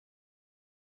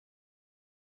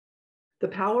The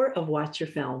power of Watch Your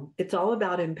Film. It's all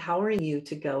about empowering you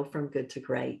to go from good to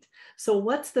great. So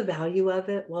what's the value of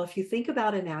it? Well, if you think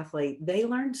about an athlete, they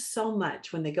learn so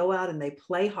much when they go out and they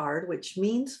play hard, which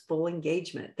means full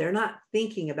engagement. They're not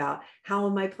thinking about how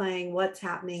am I playing, what's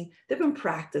happening. They've been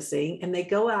practicing and they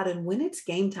go out, and when it's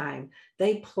game time,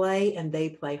 they play and they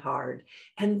play hard.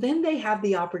 And then they have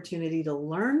the opportunity to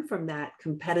learn from that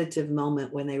competitive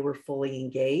moment when they were fully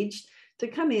engaged, to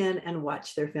come in and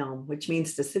watch their film, which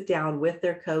means to sit down with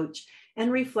their coach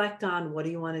and reflect on what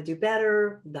do you want to do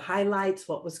better, the highlights,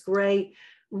 what was great.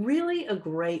 Really a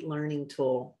great learning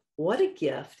tool. What a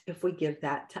gift if we give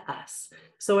that to us.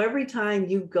 So every time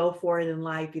you go for it in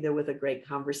life, either with a great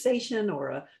conversation or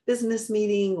a business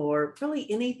meeting or really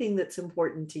anything that's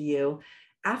important to you,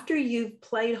 after you've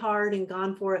played hard and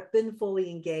gone for it, been fully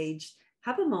engaged,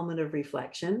 have a moment of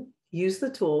reflection. Use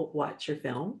the tool, Watch Your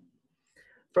Film.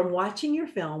 From watching your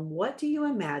film, what do you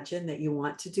imagine that you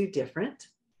want to do different?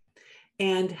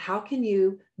 And how can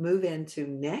you move into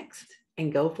next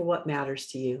and go for what matters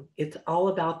to you? It's all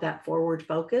about that forward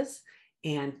focus,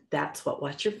 and that's what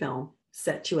Watch Your Film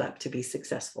sets you up to be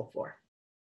successful for.